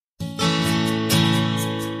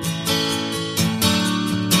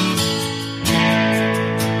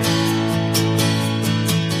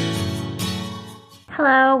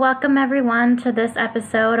Hello, welcome everyone to this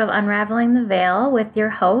episode of Unraveling the Veil with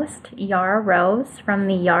your host, Yara Rose from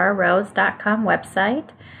the yararose.com website.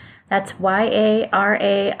 That's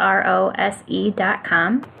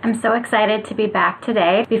YARAROSE.com. I'm so excited to be back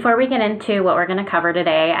today. Before we get into what we're going to cover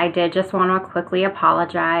today, I did just want to quickly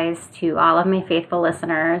apologize to all of my faithful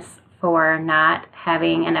listeners for not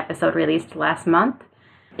having an episode released last month.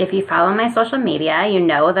 If you follow my social media, you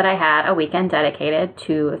know that I had a weekend dedicated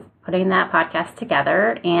to putting that podcast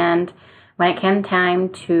together. And when it came time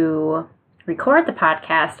to record the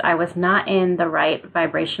podcast, I was not in the right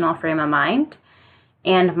vibrational frame of mind.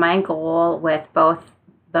 And my goal with both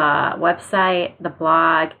the website, the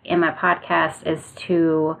blog, and my podcast is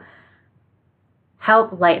to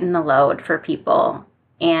help lighten the load for people.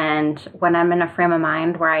 And when I'm in a frame of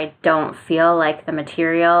mind where I don't feel like the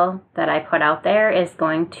material that I put out there is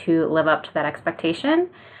going to live up to that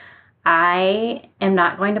expectation, I am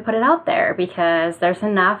not going to put it out there because there's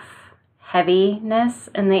enough heaviness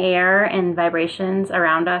in the air and vibrations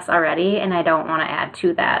around us already, and I don't want to add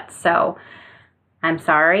to that. So I'm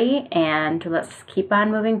sorry, and let's keep on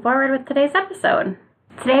moving forward with today's episode.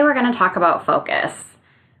 Today we're going to talk about focus.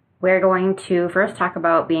 We're going to first talk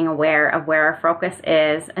about being aware of where our focus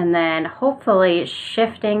is, and then hopefully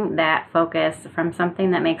shifting that focus from something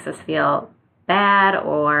that makes us feel bad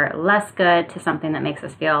or less good to something that makes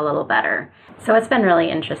us feel a little better. So it's been really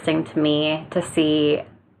interesting to me to see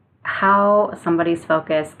how somebody's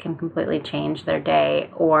focus can completely change their day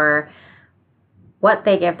or what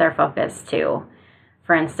they give their focus to.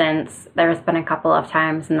 For instance, there's been a couple of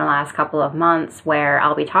times in the last couple of months where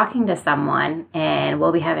I'll be talking to someone and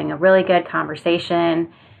we'll be having a really good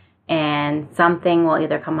conversation, and something will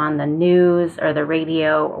either come on the news or the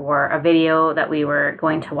radio or a video that we were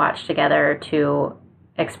going to watch together to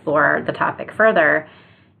explore the topic further,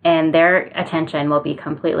 and their attention will be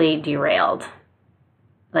completely derailed.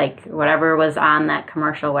 Like whatever was on that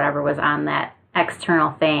commercial, whatever was on that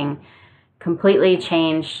external thing completely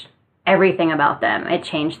changed everything about them. It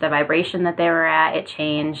changed the vibration that they were at. It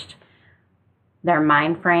changed their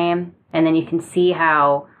mind frame. And then you can see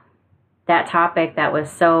how that topic that was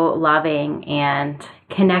so loving and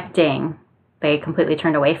connecting, they completely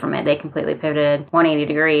turned away from it. They completely pivoted 180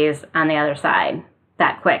 degrees on the other side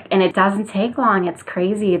that quick. And it doesn't take long. It's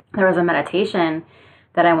crazy. There was a meditation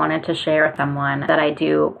that I wanted to share with someone that I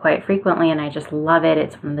do quite frequently, and I just love it.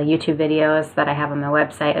 It's one of the YouTube videos that I have on my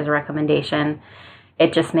website as a recommendation.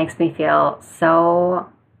 It just makes me feel so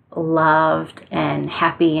loved and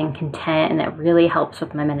happy and content, and it really helps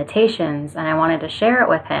with my meditations, and I wanted to share it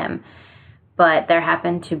with him. But there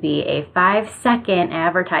happened to be a 5-second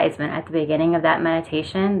advertisement at the beginning of that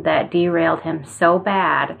meditation that derailed him so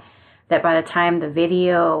bad that by the time the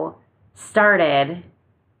video started,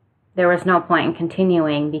 there was no point in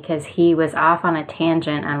continuing because he was off on a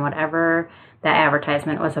tangent on whatever that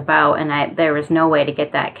advertisement was about, and there was no way to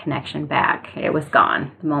get that connection back. It was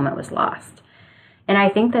gone. The moment was lost. And I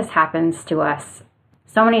think this happens to us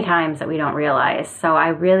so many times that we don't realize. So I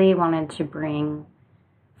really wanted to bring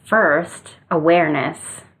first awareness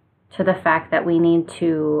to the fact that we need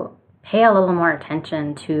to pay a little more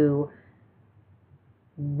attention to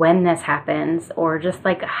when this happens, or just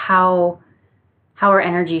like how our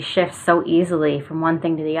energy shifts so easily from one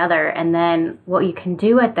thing to the other. And then what you can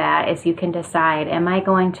do with that is you can decide, am I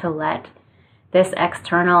going to let this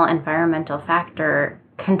external environmental factor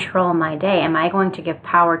control my day? Am I going to give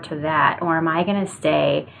power to that? Or am I going to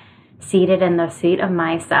stay seated in the seat of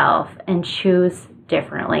myself and choose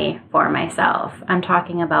differently for myself? I'm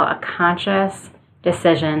talking about a conscious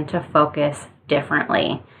decision to focus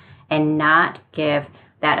differently and not give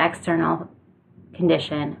that external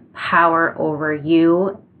condition power over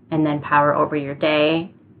you, and then power over your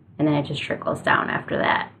day, and then it just trickles down after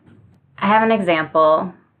that. I have an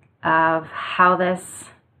example of how this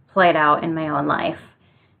played out in my own life.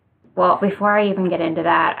 Well, before I even get into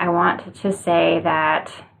that, I want to say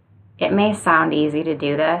that it may sound easy to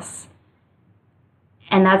do this,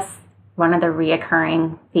 and that's one of the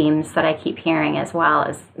reoccurring themes that I keep hearing as well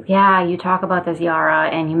is, yeah, you talk about this, Yara,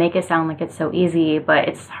 and you make it sound like it's so easy, but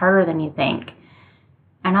it's harder than you think.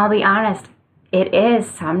 And I'll be honest, it is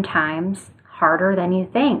sometimes harder than you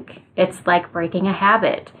think. It's like breaking a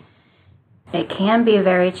habit. It can be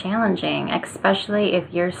very challenging, especially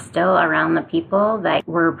if you're still around the people that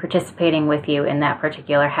were participating with you in that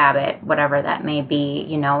particular habit, whatever that may be.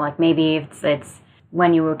 You know, like maybe it's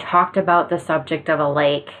when you talked about the subject of a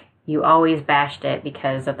lake, you always bashed it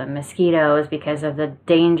because of the mosquitoes, because of the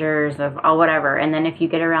dangers of whatever. And then if you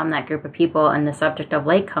get around that group of people and the subject of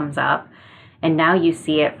lake comes up, and now you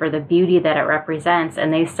see it for the beauty that it represents,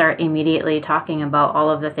 and they start immediately talking about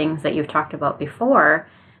all of the things that you've talked about before,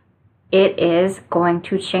 it is going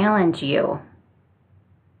to challenge you.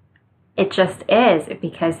 It just is,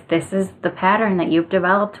 because this is the pattern that you've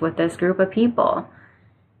developed with this group of people.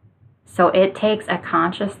 So it takes a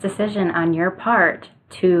conscious decision on your part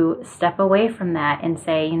to step away from that and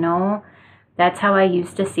say, you know, that's how I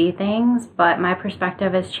used to see things, but my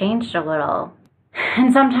perspective has changed a little.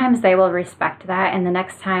 And sometimes they will respect that, and the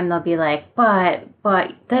next time they'll be like, but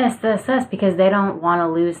this, because they don't want to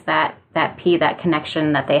lose that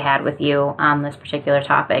connection that they had with you on this particular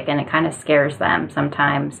topic. And it kind of scares them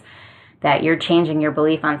sometimes that you're changing your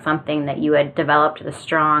belief on something that you had developed the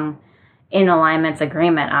strong in alignments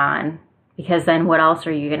agreement on, because then what else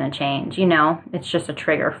are you going to change? You know, it's just a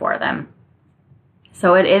trigger for them.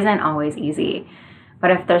 So it isn't always easy.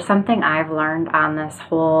 But if there's something I've learned on this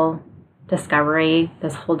whole discovery,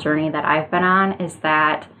 this whole journey that I've been on, is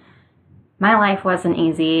that my life wasn't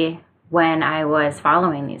easy when I was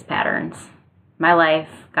following these patterns. My life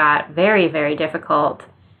got very, very difficult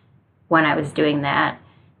when I was doing that.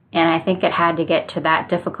 And I think it had to get to that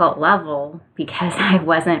difficult level because I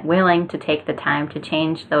wasn't willing to take the time to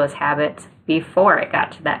change those habits before it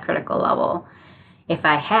got to that critical level. If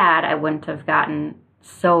I had, I wouldn't have gotten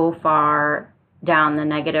so far down the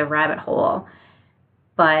negative rabbit hole.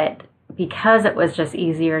 But because it was just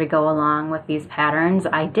easier to go along with these patterns,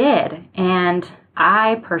 I did. And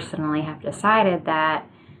I personally have decided that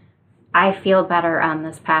I feel better on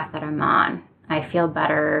this path that I'm on. I feel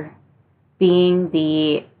better being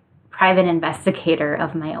the private investigator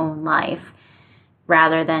of my own life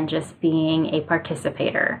rather than just being a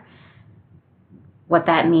participator. What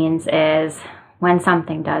that means is when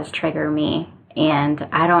something does trigger me and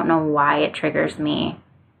I don't know why it triggers me,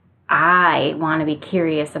 I want to be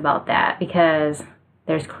curious about that, because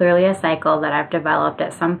there's clearly a cycle that I've developed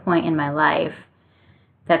at some point in my life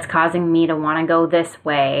that's causing me to want to go this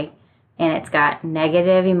way, and it's got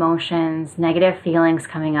negative emotions, negative feelings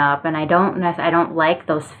coming up, and I don't like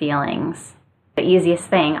those feelings. The easiest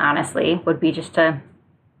thing, honestly, would be just to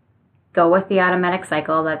go with the automatic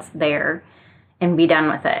cycle that's there and be done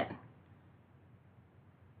with it.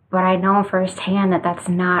 But I know firsthand that that's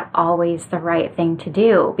not always the right thing to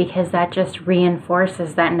do, because that just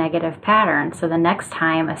reinforces that negative pattern. So the next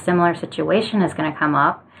time a similar situation is going to come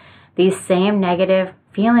up, these same negative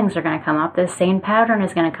feelings are going to come up, this same pattern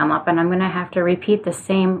is going to come up, and I'm going to have to repeat the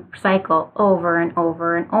same cycle over and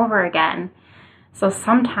over and over again. So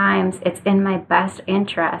sometimes it's in my best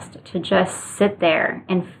interest to just sit there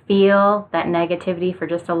and feel that negativity for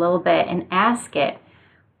just a little bit and ask it,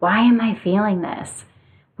 why am I feeling this?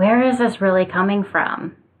 Where is this really coming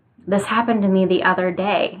from? This happened to me the other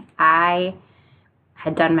day. I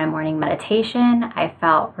had done my morning meditation. I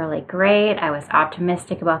felt really great. I was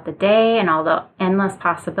optimistic about the day and all the endless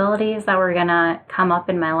possibilities that were going to come up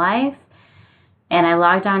in my life. And I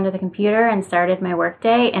logged onto the computer and started my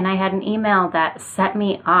workday, and I had an email that set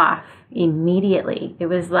me off immediately. It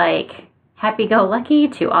was like happy-go-lucky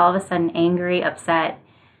to all of a sudden angry, upset,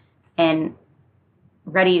 and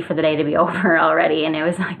ready for the day to be over already. And it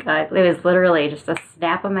was like it was literally just a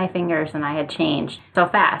snap of my fingers, and I had changed so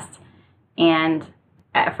fast. And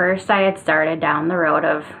at first I had started down the road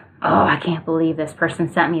of, oh, I can't believe this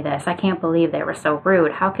person sent me this. I can't believe they were so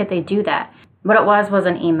rude. How could they do that? What it was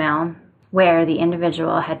an email where the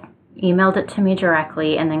individual had emailed it to me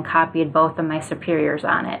directly and then copied both of my superiors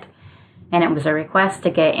on it. And it was a request to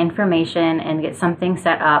get information and get something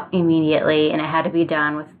set up immediately, and it had to be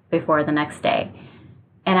done before the next day.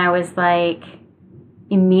 And I was like,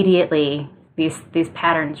 immediately, these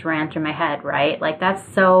patterns ran through my head, right? Like,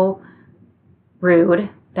 that's so rude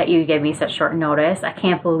that you gave me such short notice. I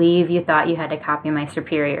can't believe you thought you had to copy my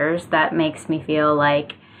superiors. That makes me feel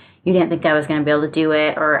like you didn't think I was going to be able to do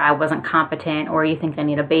it, or I wasn't competent, or you think I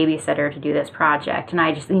need a babysitter to do this project. And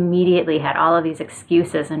I just immediately had all of these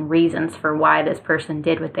excuses and reasons for why this person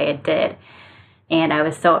did what they did. And I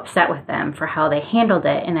was so upset with them for how they handled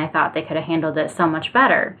it, and I thought they could have handled it so much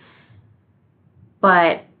better.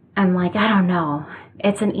 But I'm like, I don't know.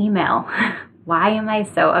 It's an email. Why am I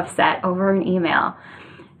so upset over an email?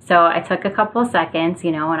 So I took a couple of seconds,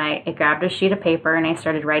 and I grabbed a sheet of paper and I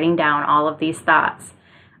started writing down all of these thoughts,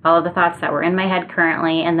 all of the thoughts that were in my head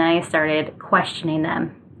currently, and then I started questioning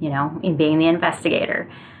them, in being the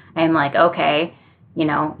investigator. I'm like, okay,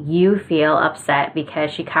 you feel upset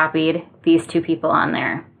because she copied these two people on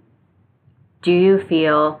there. Do you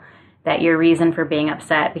feel that your reason for being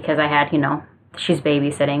upset because I had, she's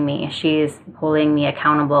babysitting me, she's holding me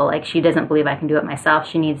accountable, like she doesn't believe I can do it myself,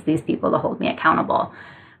 she needs these people to hold me accountable,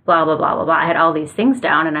 blah, blah, blah, blah, blah. I had all these things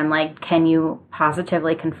down, and I'm like, can you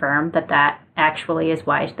positively confirm that that actually is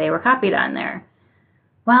why they were copied on there?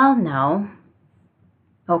 Well, no.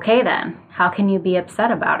 Okay then, how can you be upset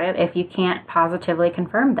about it if you can't positively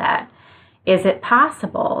confirm that? Is it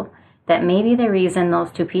possible that maybe the reason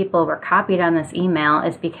those two people were copied on this email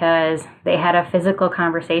is because they had a physical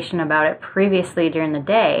conversation about it previously during the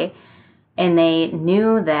day, and they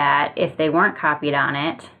knew that if they weren't copied on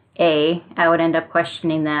it, A, I would end up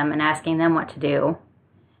questioning them and asking them what to do.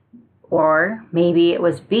 Or maybe it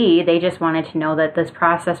was B, they just wanted to know that this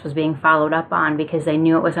process was being followed up on because they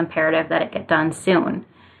knew it was imperative that it get done soon.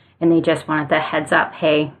 And they just wanted the heads up,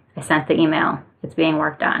 hey, I sent the email, it's being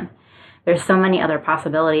worked on. There's so many other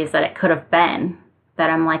possibilities that it could have been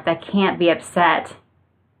that I'm like, I can't be upset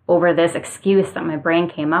over this excuse that my brain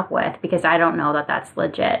came up with because I don't know that that's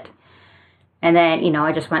legit. And then,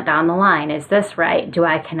 I just went down the line. Is this right?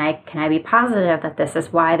 Can I be positive that this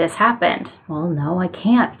is why this happened? Well, no, I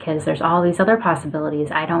can't because there's all these other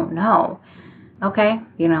possibilities. I don't know. Okay,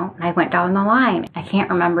 I went down the line. I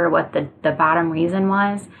can't remember what the bottom reason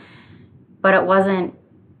was, but it wasn't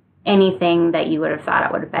anything that you would have thought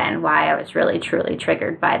it would have been why I was really, truly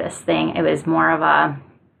triggered by this thing. It was more of a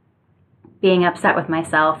being upset with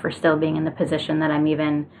myself for still being in the position that I'm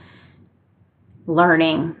even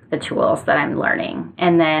learning the tools that I'm learning.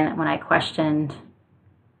 And then when I questioned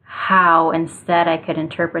how instead I could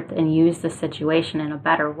interpret and use the situation in a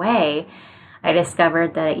better way, I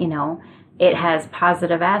discovered that, it has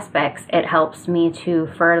positive aspects. It helps me to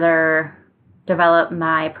further develop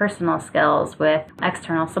my personal skills with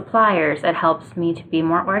external suppliers. It helps me to be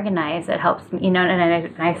more organized. It helps me, and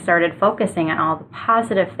I started focusing on all the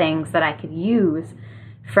positive things that I could use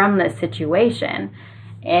from this situation.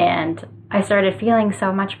 And I started feeling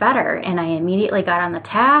so much better, and I immediately got on the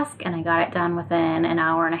task, and I got it done within an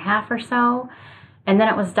hour and a half or so, and then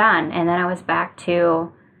it was done, and then I was back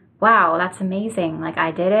to, wow, that's amazing. Like,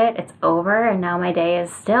 I did it, it's over, and now my day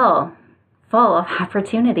is still full of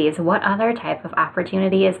opportunities. What other type of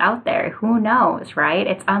opportunity is out there? Who knows, right?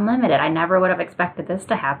 It's unlimited. I never would have expected this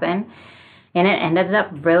to happen, and it ended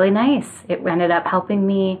up really nice. It ended up helping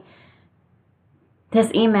me.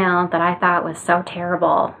 This email that I thought was so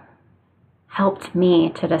terrible helped me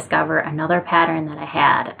to discover another pattern that I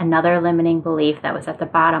had, another limiting belief that was at the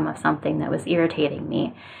bottom of something that was irritating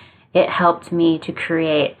me. It helped me to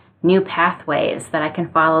create new pathways that I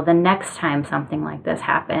can follow the next time something like this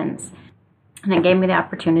happens. And it gave me the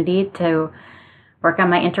opportunity to work on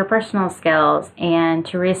my interpersonal skills and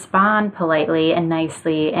to respond politely and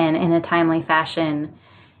nicely and in a timely fashion.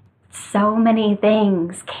 So many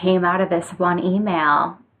things came out of this one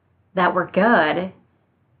email that were good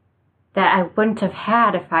that I wouldn't have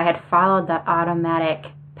had if I had followed that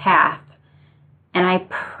automatic path. And I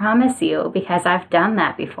promise you, because I've done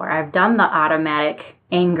that before, I've done the automatic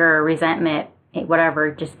anger, resentment,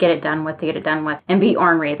 whatever, just get it done with, and be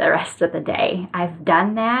ornery the rest of the day. I've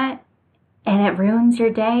done that, and it ruins your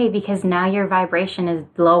day because now your vibration is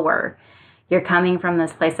lower. You're coming from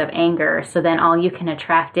this place of anger, so then all you can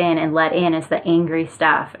attract in and let in is the angry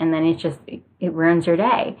stuff, and then it ruins your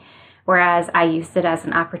day. Whereas I used it as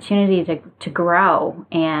an opportunity to grow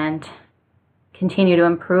and continue to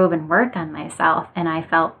improve and work on myself, and I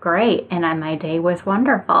felt great, and my day was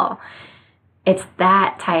wonderful. It's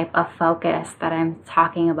that type of focus that I'm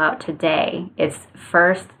talking about today. It's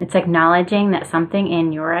acknowledging that something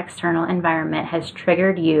in your external environment has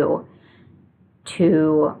triggered you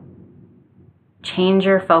to change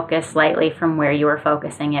your focus slightly from where you were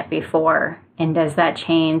focusing it before. And does that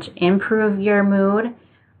change improve your mood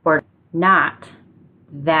or not?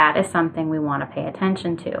 That is something we want to pay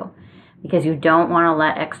attention to, because you don't want to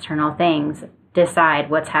let external things decide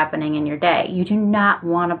what's happening in your day. You do not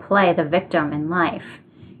want to play the victim in life.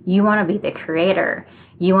 You want to be the creator.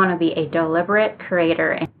 You want to be a deliberate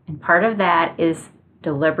creator. And part of that is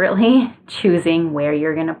deliberately choosing where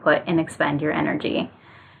you're going to put and expend your energy.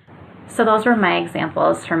 So those were my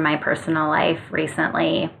examples from my personal life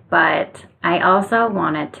recently, but I also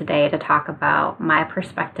wanted today to talk about my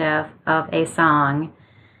perspective of a song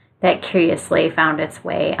that curiously found its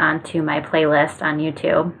way onto my playlist on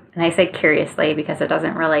YouTube. And I say curiously because it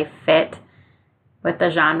doesn't really fit with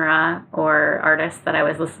the genre or artist that I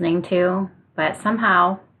was listening to, but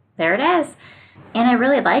somehow there it is. And I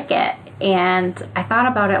really like it. And I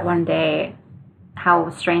thought about it one day, how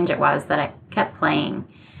strange it was that it kept playing.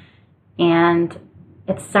 And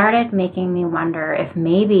it started making me wonder if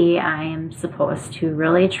maybe I am supposed to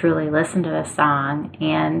really truly listen to this song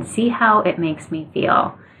and see how it makes me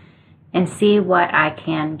feel and see what I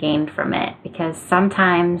can gain from it. Because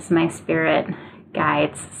sometimes my spirit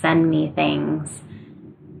guides send me things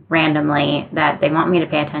randomly that they want me to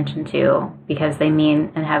pay attention to because they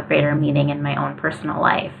mean and have greater meaning in my own personal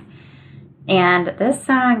life. And this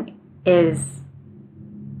song is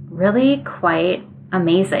really quite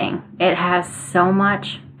amazing. It has so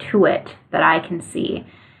much to it that I can see.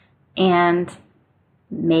 And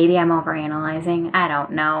maybe I'm overanalyzing, I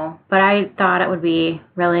don't know. But I thought it would be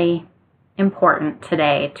really important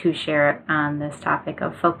today to share on this topic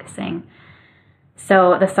of focusing.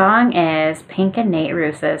 So the song is Pink and Nate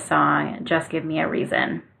Ruess's song, Just Give Me a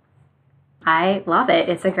Reason. I love it.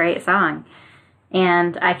 It's a great song.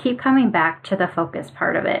 And I keep coming back to the focus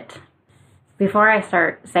part of it. Before I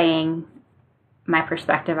start saying my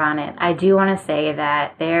perspective on it, I do want to say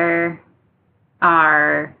that there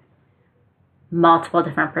are multiple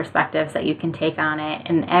different perspectives that you can take on it.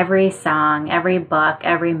 And every song, every book,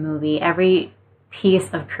 every movie, every piece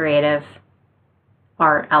of creative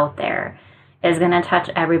art out there is going to touch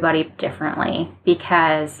everybody differently,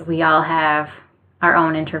 because we all have our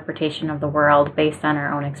own interpretation of the world based on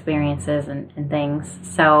our own experiences and things.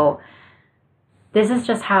 So this is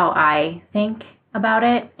just how I think about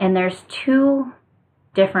it. And there's two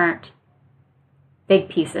different big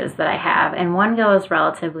pieces that I have, and one goes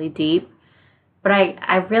relatively deep, but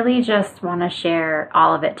I really just want to share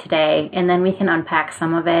all of it today, and then we can unpack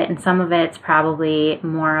some of it, and some of it's probably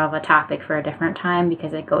more of a topic for a different time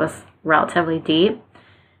because it goes relatively deep.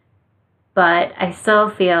 But I still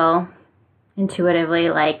feel intuitively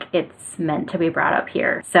like it's meant to be brought up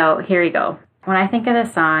here. So here you go. When I think of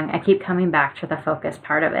this song, I keep coming back to the focus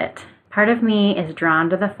part of it. Part of me is drawn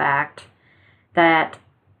to the fact that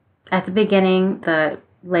at the beginning, the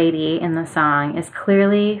lady in the song is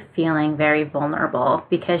clearly feeling very vulnerable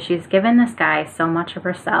because she's given this guy so much of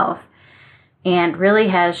herself and really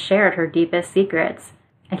has shared her deepest secrets.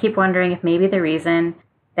 I keep wondering if maybe the reason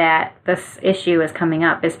that this issue is coming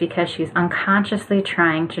up is because she's unconsciously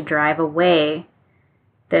trying to drive away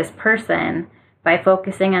this person by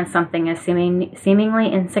focusing on something as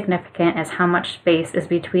seemingly insignificant as how much space is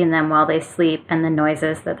between them while they sleep and the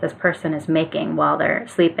noises that this person is making while they're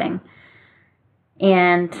sleeping.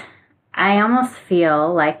 And I almost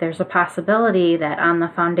feel like there's a possibility that on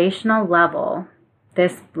the foundational level,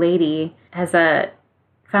 this lady has a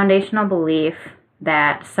foundational belief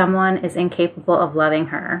that someone is incapable of loving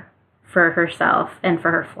her for herself and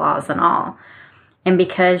for her flaws and all. And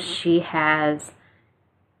because she has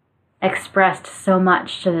expressed so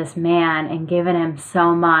much to this man and given him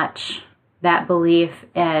so much, that belief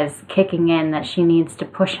is kicking in that she needs to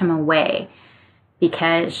push him away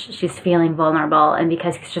because she's feeling vulnerable and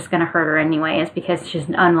because he's just going to hurt her anyways, because she's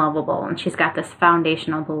unlovable and she's got this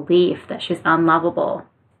foundational belief that she's unlovable.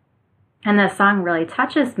 And this song really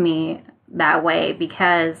touches me that way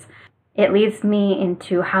because it leads me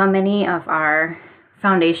into how many of our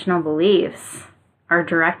foundational beliefs are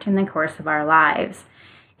directing the course of our lives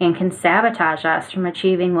and can sabotage us from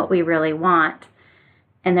achieving what we really want.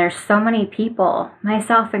 And there's so many people,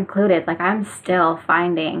 myself included, like I'm still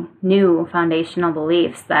finding new foundational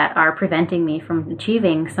beliefs that are preventing me from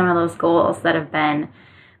achieving some of those goals that have been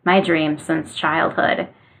my dreams since childhood.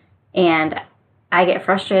 And I get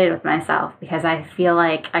frustrated with myself because I feel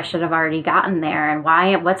like I should have already gotten there,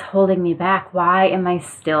 and what's holding me back? Why am I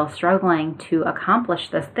still struggling to accomplish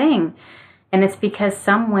this thing? And it's because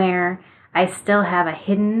somewhere I still have a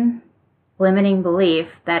hidden limiting belief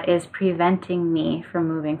that is preventing me from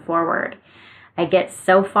moving forward. I get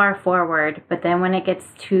so far forward, but then when it gets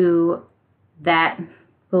to that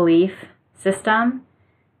belief system,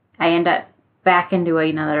 I end up back into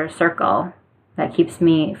another circle that keeps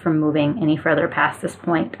me from moving any further past this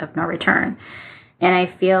point of no return. And I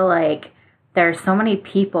feel like there are so many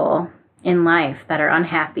people in life that are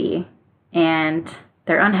unhappy, and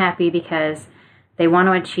they're unhappy because they want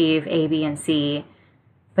to achieve A, B, and C,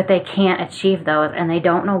 but they can't achieve those, and they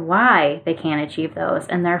don't know why they can't achieve those,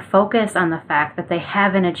 and they're focused on the fact that they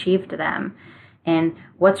haven't achieved them. And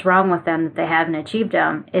what's wrong with them that they haven't achieved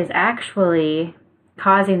them is actually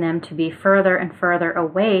causing them to be further and further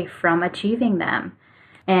away from achieving them.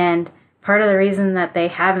 And part of the reason that they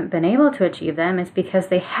haven't been able to achieve them is because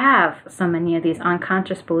they have so many of these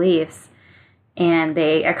unconscious beliefs, and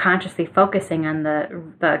they are consciously focusing on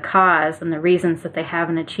the cause and the reasons that they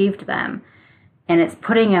haven't achieved them. And it's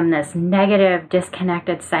putting them in this negative,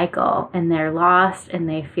 disconnected cycle, and they're lost and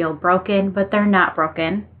they feel broken, but they're not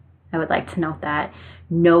broken. I would like to note that.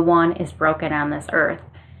 No one is broken on this earth.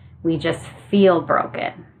 We just feel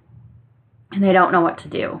broken, and they don't know what to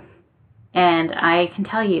do. And I can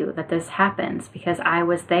tell you that this happens because I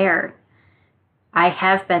was there. I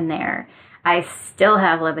have been there. I still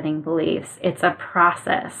have limiting beliefs. It's a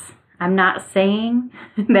process. I'm not saying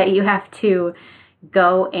that you have to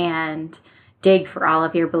go and dig for all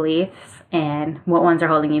of your beliefs and what ones are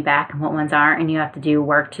holding you back and what ones aren't, and you have to do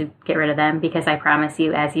work to get rid of them, because I promise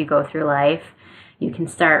you, as you go through life, You can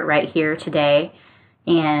start right here today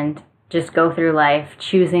and just go through life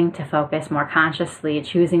choosing to focus more consciously,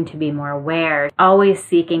 choosing to be more aware, always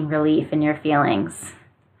seeking relief in your feelings.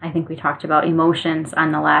 I think we talked about emotions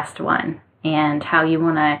on the last one and how you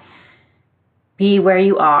want to be where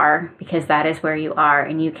you are, because that is where you are,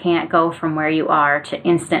 and you can't go from where you are to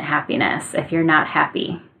instant happiness if you're not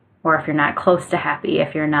happy, or if you're not close to happy,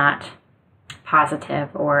 if you're not positive,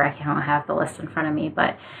 or I don't have the list in front of me,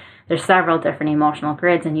 but there's several different emotional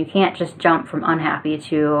grids, and you can't just jump from unhappy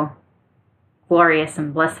to glorious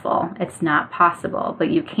and blissful. It's not possible, but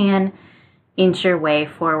you can inch your way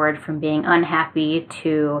forward from being unhappy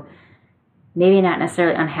to maybe not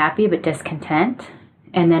necessarily unhappy, but discontent.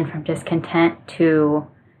 And then from discontent to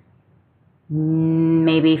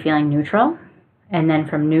maybe feeling neutral. And then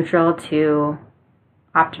from neutral to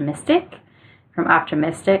optimistic. From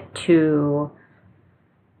optimistic to,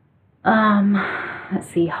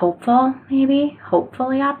 hopeful, maybe.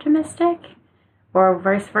 Hopefully optimistic. Or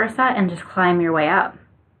vice versa. And just climb your way up.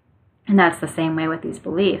 And that's the same way with these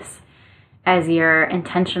beliefs. As you're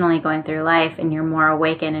intentionally going through life and you're more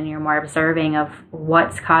awakened and you're more observing of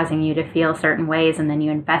what's causing you to feel certain ways, and then you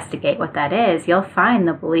investigate what that is, you'll find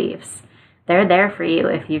the beliefs. They're there for you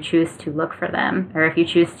if you choose to look for them, or if you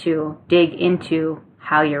choose to dig into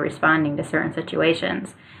how you're responding to certain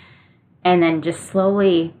situations. And then just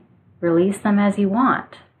slowly release them as you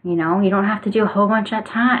want. You don't have to do a whole bunch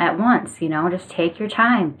at once. Just take your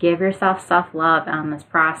time. Give yourself self-love on this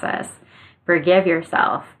process. Forgive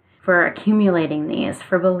yourself for accumulating these,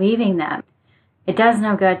 for believing them. It does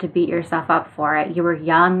no good to beat yourself up for it. You were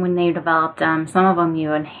young when they developed them. Some of them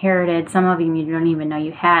you inherited. Some of them you don't even know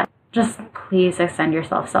you had. Just please extend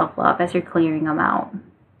yourself self-love as you're clearing them out.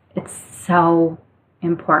 It's so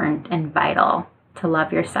important and vital to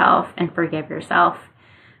love yourself and forgive yourself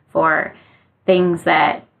for things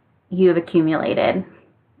that you've accumulated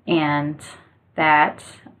and that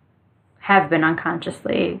have been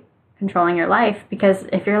unconsciously controlling your life. Because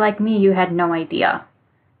if you're like me, you had no idea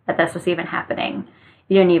that this was even happening.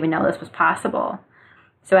 You didn't even know this was possible.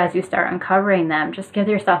 So as you start uncovering them, just give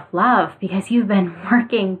yourself love, because you've been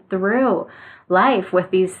working through life with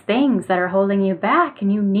these things that are holding you back,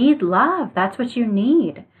 and you need love. That's what you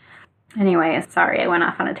need. Anyways, sorry, I went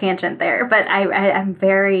off on a tangent there, but I'm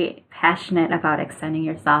very passionate about extending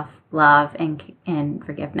yourself love and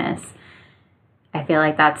forgiveness. I feel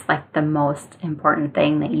like that's like the most important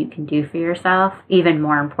thing that you can do for yourself, even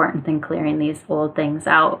more important than clearing these old things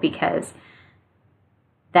out, because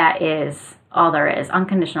that is all there is.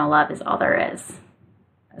 Unconditional love is all there is.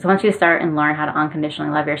 So once you start and learn how to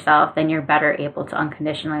unconditionally love yourself, then you're better able to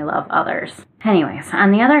unconditionally love others. Anyways,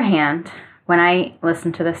 on the other hand, when I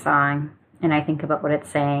listen to the song and I think about what it's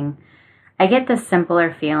saying, I get this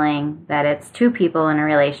simpler feeling that it's two people in a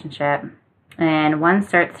relationship, and one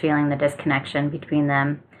starts feeling the disconnection between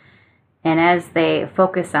them. And as they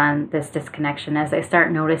focus on this disconnection, as they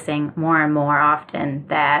start noticing more and more often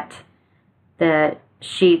that the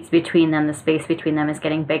sheets between them, the space between them is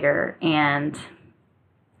getting bigger, and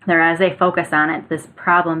as they focus on it, this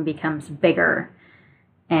problem becomes bigger.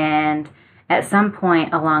 And at some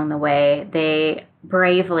point along the way, they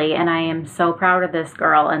bravely, and I am so proud of this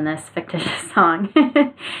girl in this fictitious song,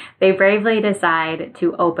 they bravely decide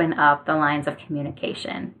to open up the lines of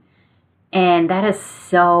communication. And that is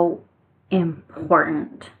so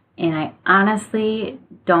important. And I honestly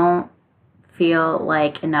don't feel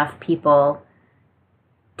like enough people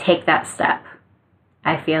take that step.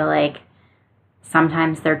 I feel like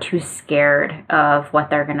sometimes they're too scared of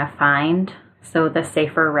what they're going to find. So the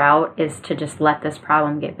safer route is to just let this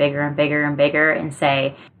problem get bigger and bigger and bigger and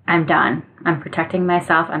say, I'm done. I'm protecting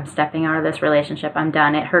myself. I'm stepping out of this relationship. I'm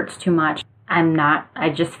done. It hurts too much.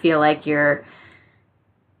 I just feel like you're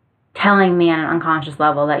telling me on an unconscious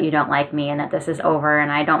level that you don't like me and that this is over,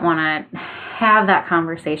 and I don't want to have that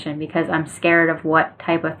conversation because I'm scared of what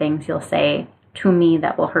type of things you'll say to me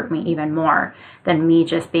that will hurt me even more than me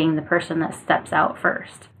just being the person that steps out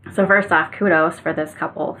first. So first off, kudos for this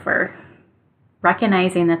couple for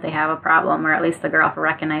recognizing that they have a problem, or at least the girl for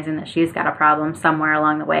recognizing that she's got a problem somewhere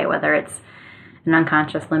along the way, whether it's an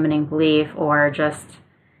unconscious limiting belief or just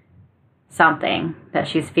something that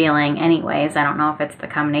she's feeling anyways. I don't know if it's the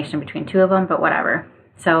combination between two of them, but whatever.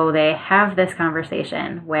 So they have this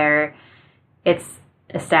conversation where it's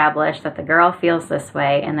established that the girl feels this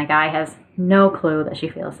way and the guy has no clue that she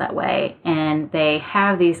feels that way. And they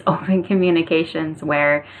have these open communications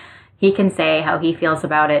where he can say how he feels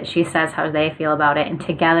about it, she says how they feel about it, and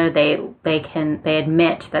together they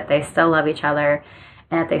admit that they still love each other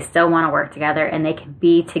and that they still want to work together, and they can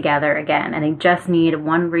be together again. And they just need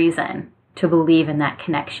one reason to believe in that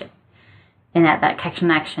connection. and that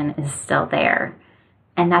connection is still there.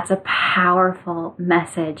 And that's a powerful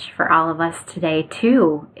message for all of us today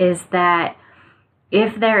too, is that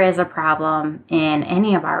if there is a problem in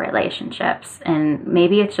any of our relationships, and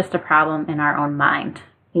maybe it's just a problem in our own mind,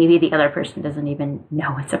 maybe the other person doesn't even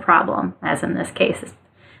know it's a problem, as in this case,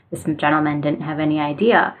 this gentleman didn't have any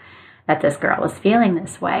idea that this girl was feeling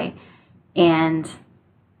this way. And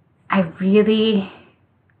I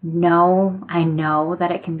know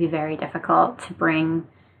that it can be very difficult to bring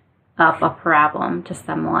up a problem to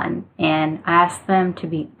someone and ask them to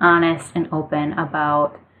be honest and open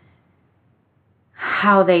about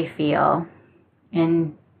how they feel,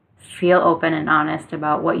 and feel open and honest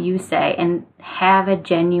about what you say, and have a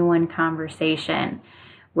genuine conversation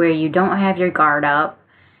where you don't have your guard up.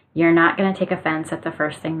 You're not going to take offense at the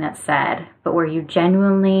first thing that's said, but where you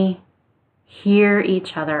genuinely hear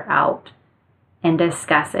each other out and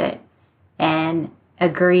discuss it and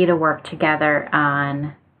agree to work together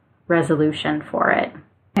on resolution for it.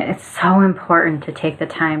 It's so important to take the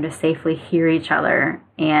time to safely hear each other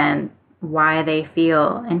and why they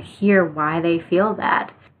feel, and hear why they feel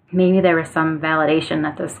that. Maybe there was some validation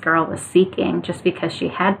that this girl was seeking just because she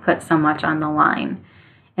had put so much on the line.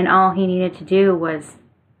 And all he needed to do was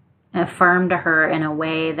affirm to her in a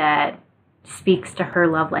way that speaks to her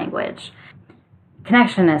love language.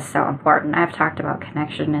 Connection is so important. I've talked about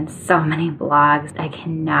connection in so many blogs. I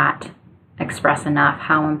cannot express enough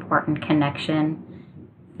how important connection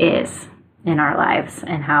is in our lives,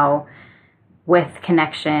 and how with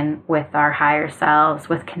connection with our higher selves,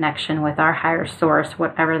 with connection with our higher source,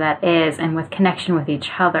 whatever that is, and with connection with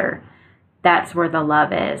each other, that's where the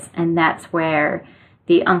love is. And that's where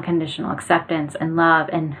the unconditional acceptance and love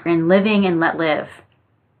and living and let live,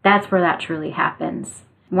 that's where that truly happens.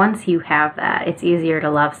 Once you have that, it's easier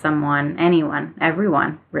to love someone, anyone,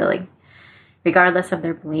 everyone, really, regardless of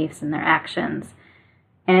their beliefs and their actions.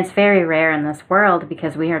 And it's very rare in this world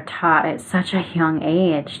because we are taught at such a young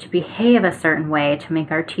age to behave a certain way to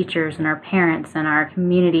make our teachers and our parents and our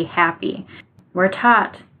community happy. We're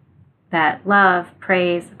taught that love,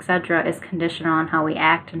 praise, etc. is conditional on how we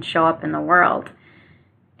act and show up in the world.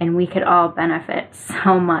 And we could all benefit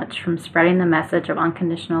so much from spreading the message of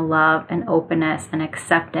unconditional love and openness and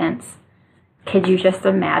acceptance. Could you just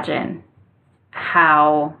imagine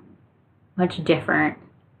how much different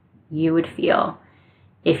you would feel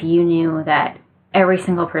if you knew that every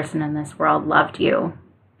single person in this world loved you,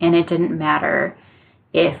 and it didn't matter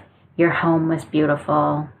if your home was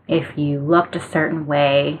beautiful, if you looked a certain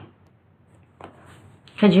way?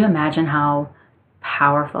 Could you imagine how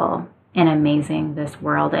powerful and amazing this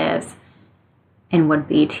world is and would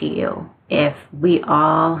be to you if we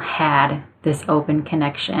all had this open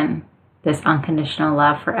connection, this unconditional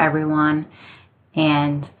love for everyone,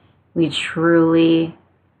 and we truly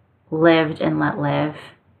lived and let live?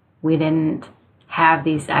 We didn't have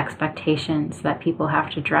these expectations that people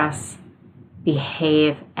have to dress,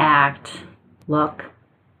 behave, act, look,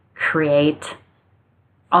 create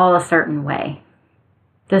all a certain way.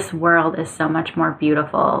 This world is so much more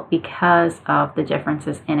beautiful because of the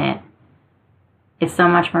differences in it. It's so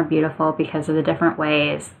much more beautiful because of the different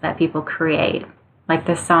ways that people create. Like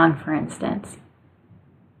this song, for instance.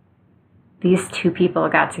 These two people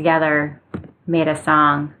got together, made a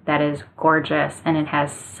song that is gorgeous, and it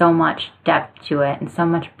has so much depth to it and so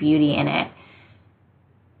much beauty in it.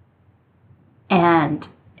 And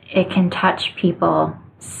it can touch people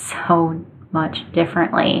so much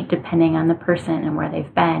differently depending on the person and where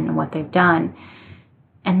they've been and what they've done.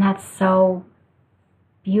 And that's so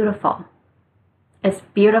beautiful. It's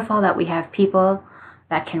beautiful that we have people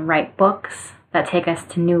that can write books that take us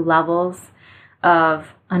to new levels of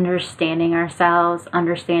understanding ourselves,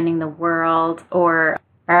 understanding the world, or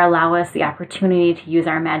allow us the opportunity to use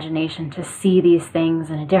our imagination to see these things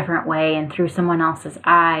in a different way and through someone else's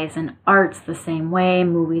eyes. And art's the same way,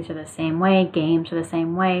 movies are the same way, games are the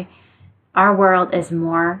same way. Our world is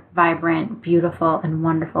more vibrant, beautiful, and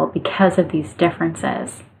wonderful because of these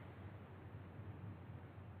differences.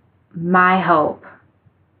 My hope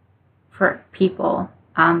for people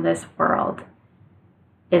on this world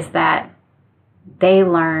is that they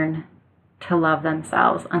learn to love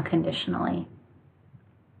themselves unconditionally.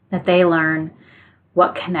 That they learn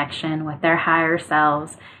what connection with their higher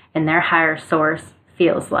selves and their higher source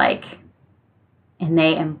feels like. And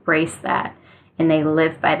they embrace that and they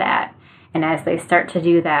live by that. And as they start to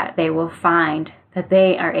do that, they will find that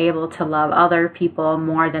they are able to love other people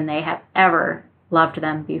more than they have ever loved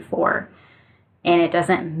them before. And it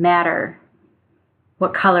doesn't matter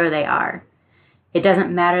what color they are. It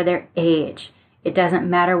doesn't matter their age. It doesn't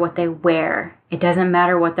matter what they wear. It doesn't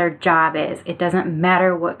matter what their job is. It doesn't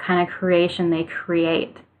matter what kind of creation they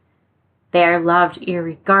create. They are loved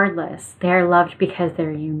irregardless. They are loved because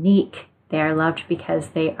they're unique. They are loved because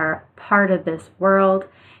they are part of this world,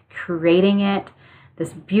 creating it,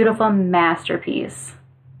 this beautiful masterpiece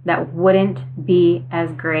that wouldn't be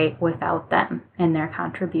as great without them and their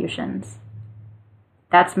contributions.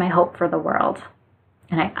 That's my hope for the world.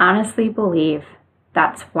 And I honestly believe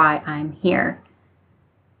that's why I'm here,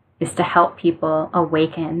 is to help people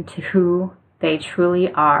awaken to who they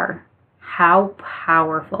truly are, how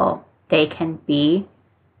powerful they can be,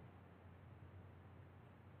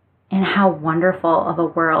 and how wonderful of a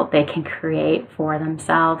world they can create for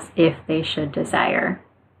themselves if they should desire.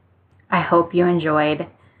 I hope you enjoyed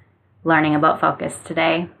learning about focus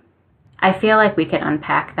today. I feel like we could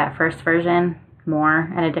unpack that first version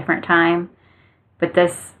more at a different time, but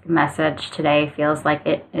this message today feels like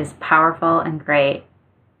it is powerful and great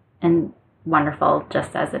and wonderful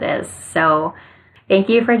just as it is. So thank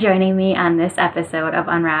you for joining me on this episode of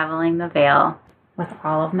Unraveling the Veil. With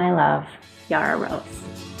all of my love, Yara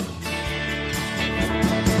Rose.